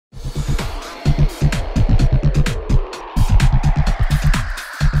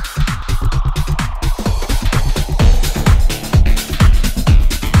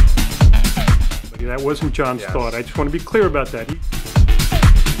That wasn't John's thought. I just want to be clear about that.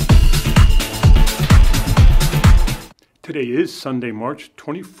 Today is Sunday, March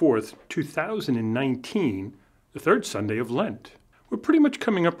 24th, 2019, the third Sunday of Lent. We're pretty much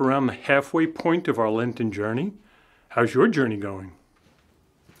coming up around the halfway point of our Lenten journey. How's your journey going?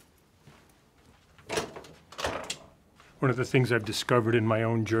 One of the things I've discovered in my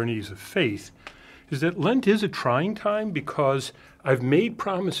own journeys of faith is that Lent is a trying time because I've made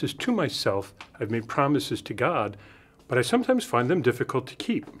promises to myself, I've made promises to God, but I sometimes find them difficult to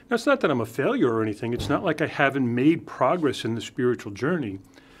keep. Now, it's not that I'm a failure or anything. It's not like I haven't made progress in the spiritual journey.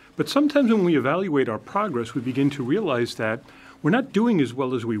 But sometimes when we evaluate our progress, we begin to realize that we're not doing as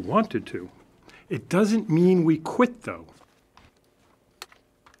well as we wanted to. It doesn't mean we quit, though.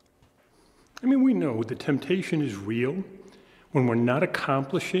 I mean, we know the temptation is real. When we're not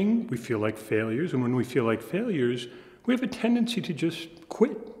accomplishing, we feel like failures. And when we feel like failures, we have a tendency to just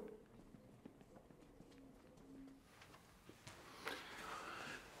quit.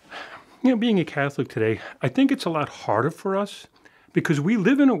 You know, being a Catholic today, I think it's a lot harder for us because we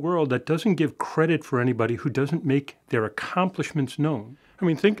live in a world that doesn't give credit for anybody who doesn't make their accomplishments known. I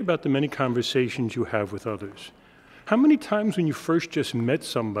mean, think about the many conversations you have with others. How many times when you first just met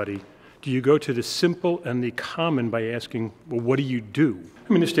somebody do you go to the simple and the common by asking, well, what do you do?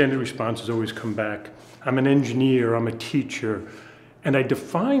 I mean, the standard responses always come back. I'm an engineer, I'm a teacher, and I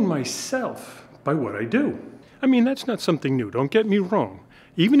define myself by what I do. I mean, that's not something new, don't get me wrong.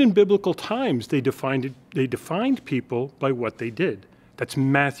 Even in biblical times, they defined people by what they did. That's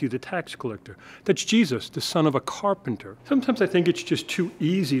Matthew, the tax collector. That's Jesus, the son of a carpenter. Sometimes I think it's just too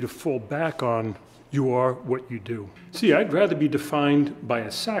easy to fall back on you are what you do. See, I'd rather be defined by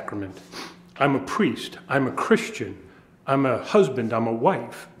a sacrament. I'm a priest, I'm a Christian, I'm a husband, I'm a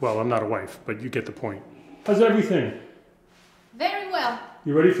wife. Well, I'm not a wife, but you get the point. How's everything? Very well.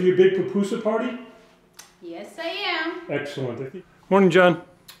 You ready for your big pupusa party? Yes, I am. Excellent. Morning, John.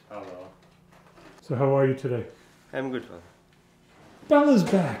 Hello. So how are you today? I'm good, Father. Bella's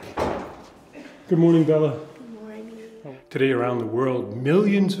back. Good morning, Bella. Good morning. Today around the world,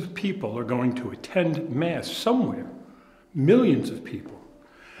 millions of people are going to attend Mass somewhere. Millions of people.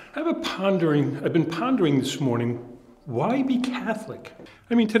 I've been pondering this morning, why be Catholic?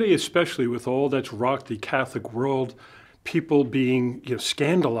 I mean, today especially with all that's rocked the Catholic world, people being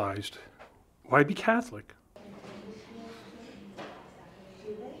scandalized. Why be Catholic?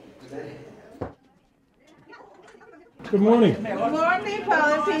 Good morning. Good morning,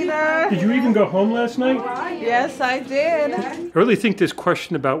 Paladina. Did you even go home last night? Yes, I did. I really think this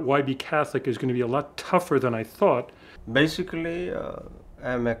question about why be Catholic is going to be a lot tougher than I thought. Basically,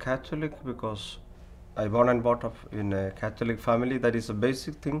 I'm a Catholic because I born and brought up in a Catholic family. That is the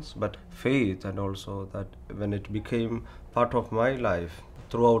basic things, but faith and also that when it became part of my life,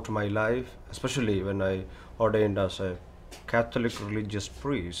 throughout my life, especially when I ordained as a Catholic religious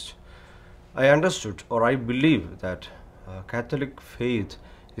priest, I understood or I believe that Catholic faith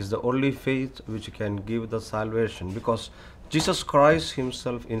is the only faith which can give the salvation because Jesus Christ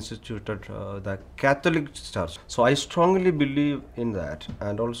himself instituted the Catholic Church. So I strongly believe in that,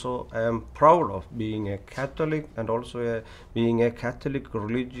 and also I am proud of being a Catholic and also being a Catholic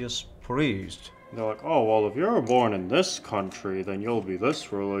religious priest. They're like, oh, well, if you're born in this country, then you'll be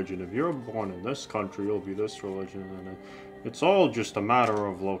this religion. If you're born in this country, you'll be this religion. And it's all just a matter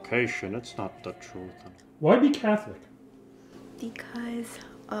of location. It's not the truth. Why be Catholic? Because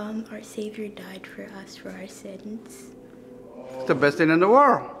our Savior died for us for our sins. It's the best thing in the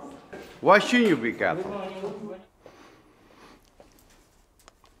world. Why shouldn't you be Catholic?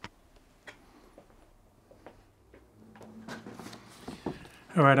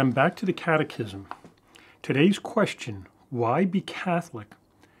 All right, I'm back to the Catechism. Today's question, why be Catholic?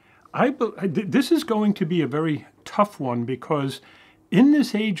 This is going to be a very tough one because in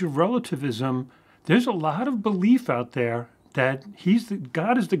this age of relativism, there's a lot of belief out there that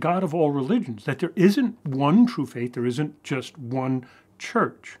God is the God of all religions, that there isn't one true faith, there isn't just one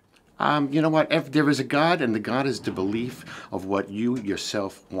church. You know what? If there is a God, and the God is the belief of what you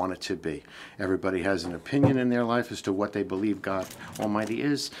yourself want it to be. Everybody has an opinion in their life as to what they believe God Almighty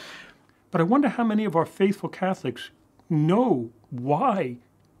is. But I wonder how many of our faithful Catholics know why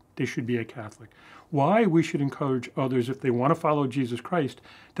they should be a Catholic, why we should encourage others, if they want to follow Jesus Christ,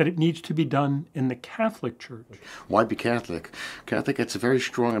 that it needs to be done in the Catholic Church. Why be Catholic? Catholic, it's a very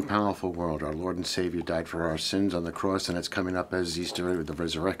strong and powerful world. Our Lord and Savior died for our sins on the cross, and it's coming up as Easter with the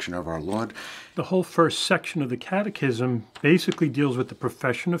resurrection of our Lord. The whole first section of the Catechism basically deals with the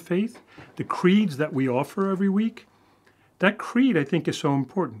profession of faith, the creeds that we offer every week. That creed, I think, is so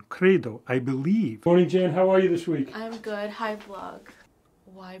important. Credo, I believe. Morning, Jan. How are you this week? I'm good. Hi, vlog.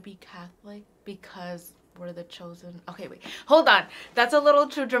 Why be Catholic? Because we're the chosen. Okay, wait. Hold on. That's a little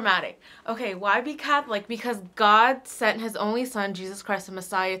too dramatic. Okay, why be Catholic? Because God sent his only son, Jesus Christ, the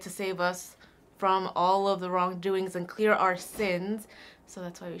Messiah, to save us from all of the wrongdoings and clear our sins. So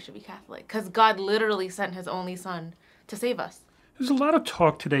that's why we should be Catholic. Because God literally sent his only son to save us. There's a lot of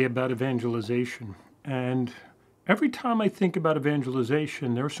talk today about evangelization. And every time I think about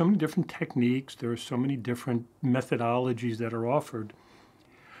evangelization, there are so many different techniques, there are so many different methodologies that are offered.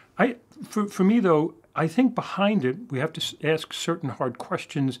 For me, though, I think behind it, we have to ask certain hard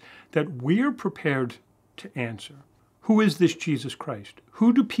questions that we're prepared to answer. Who is this Jesus Christ?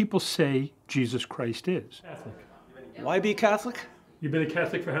 Who do people say Jesus Christ is? Catholic. Why be Catholic? You've been a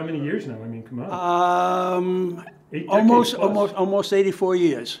Catholic for how many years now? I mean, come on. Almost 84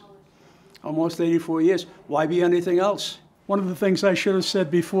 years. Almost 84 years. Why be anything else? One of the things I should have said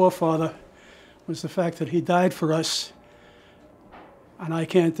before, Father, was the fact that he died for us. And I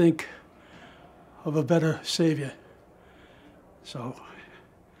can't think of a better Savior. So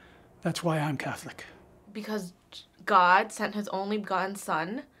that's why I'm Catholic. Because God sent his only begotten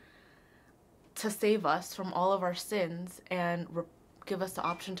son to save us from all of our sins and give us the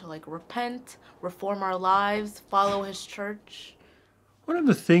option to repent, reform our lives, follow his church. One of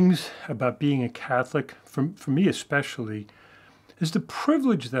the things about being a Catholic, for me especially, is the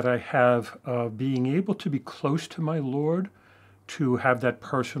privilege that I have of being able to be close to my Lord, to have that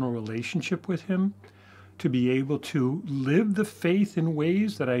personal relationship with him, to be able to live the faith in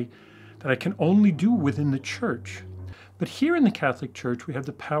ways that I can only do within the church. But here in the Catholic Church, we have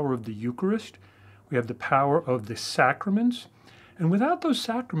the power of the Eucharist, we have the power of the sacraments, and without those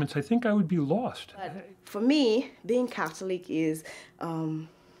sacraments, I think I would be lost. For me, being Catholic is,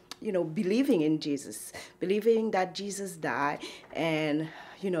 believing in Jesus, believing that Jesus died and,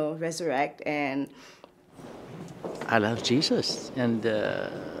 resurrect and... I love Jesus, and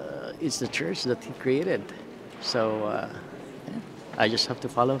it's the church that he created. So I just have to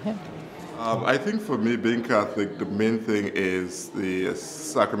follow him. I think for me, being Catholic, the main thing is the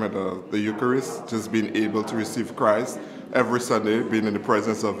sacrament of the Eucharist, just being able to receive Christ every Sunday, being in the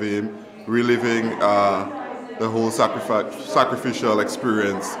presence of him, reliving the whole sacrificial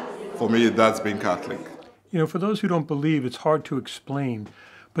experience. For me, that's being Catholic. For those who don't believe, it's hard to explain.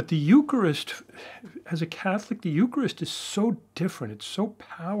 But the Eucharist, as a Catholic, the Eucharist is so different. It's so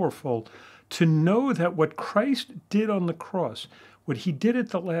powerful to know that what Christ did on the cross, what he did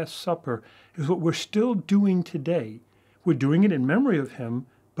at the Last Supper, is what we're still doing today. We're doing it in memory of him,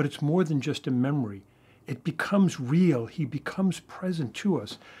 but it's more than just a memory. It becomes real. He becomes present to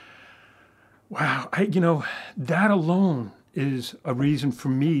us. Wow, that alone is a reason for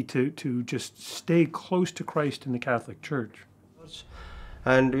me to just stay close to Christ in the Catholic Church.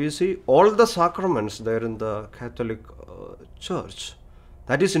 And you see, all the sacraments there in the Catholic Church,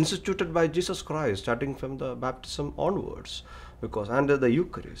 that is instituted by Jesus Christ, starting from the baptism onwards, because under the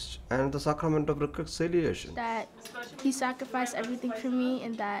Eucharist and the sacrament of reconciliation. That he sacrificed everything for me,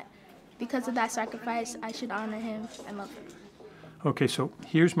 and that because of that sacrifice, I should honor him and love him. Okay, so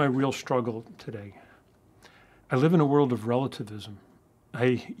here's my real struggle today. I live in a world of relativism.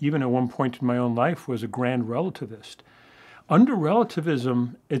 I, even at one point in my own life, was a grand relativist. Under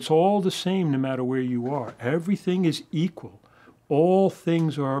relativism, it's all the same no matter where you are. Everything is equal. All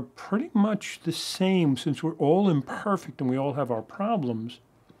things are pretty much the same since we're all imperfect and we all have our problems.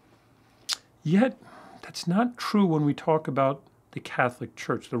 Yet, that's not true when we talk about the Catholic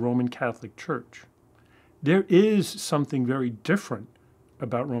Church, the Roman Catholic Church. There is something very different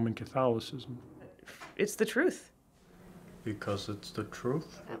about Roman Catholicism. It's the truth. Because it's the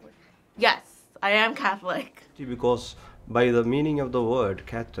truth? Yes, I am Catholic. Because by the meaning of the word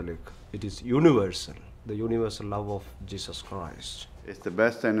Catholic, it is universal, the universal love of Jesus Christ. It's the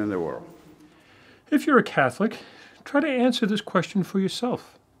best thing in the world. If you're a Catholic, try to answer this question for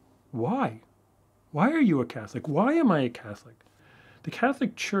yourself. Why? Why are you a Catholic? Why am I a Catholic? The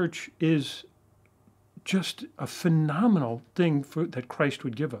Catholic Church is just a phenomenal thing that Christ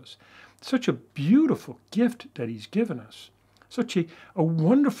would give us. Such a beautiful gift that he's given us. Such a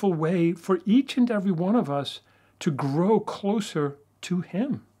wonderful way for each and every one of us to grow closer to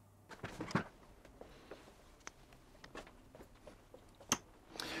him.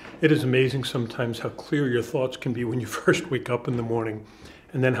 It is amazing sometimes how clear your thoughts can be when you first wake up in the morning,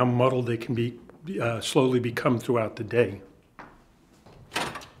 and then how muddled they can be slowly become throughout the day.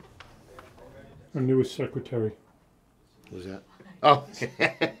 Our newest secretary. Who's that? Oh.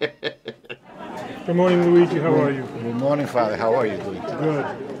 Good morning, Luigi. How are you? Good morning, Father. How are you doing? Good.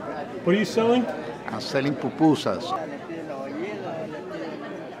 What are you selling? I'm selling pupusas.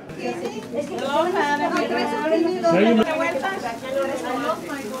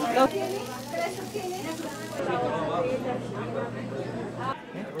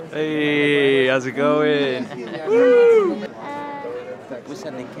 Hey, how's it going?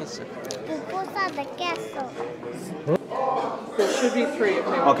 Pupusa de queso. Pupusa de queso. There should be 3 of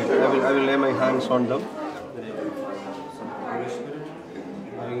them. Okay, I will lay my hands on them.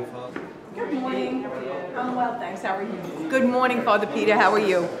 Good morning. I'm well, thanks. How are you? Good morning, Father Peter. How are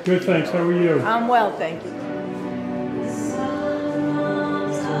you? Good, thanks. How are you? I'm well, thank you.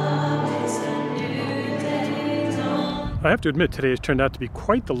 I have to admit, today has turned out to be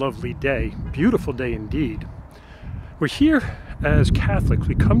quite the lovely day. Beautiful day indeed. We're here as Catholics.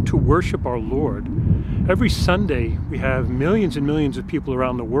 We come to worship our Lord. Every Sunday, we have millions and millions of people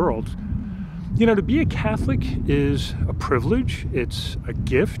around the world. You know, to be a Catholic is a privilege. It's a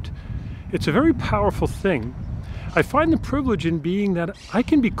gift. It's a very powerful thing. I find the privilege in being that I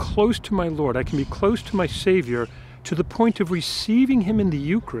can be close to my Lord. I can be close to my Savior to the point of receiving Him in the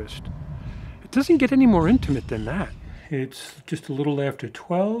Eucharist. It doesn't get any more intimate than that. It's just a little after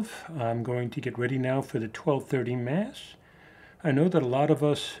 12. I'm going to get ready now for the 12:30 Mass. I know that a lot of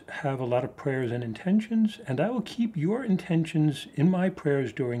us have a lot of prayers and intentions, and I will keep your intentions in my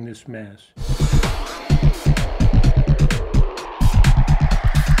prayers during this Mass.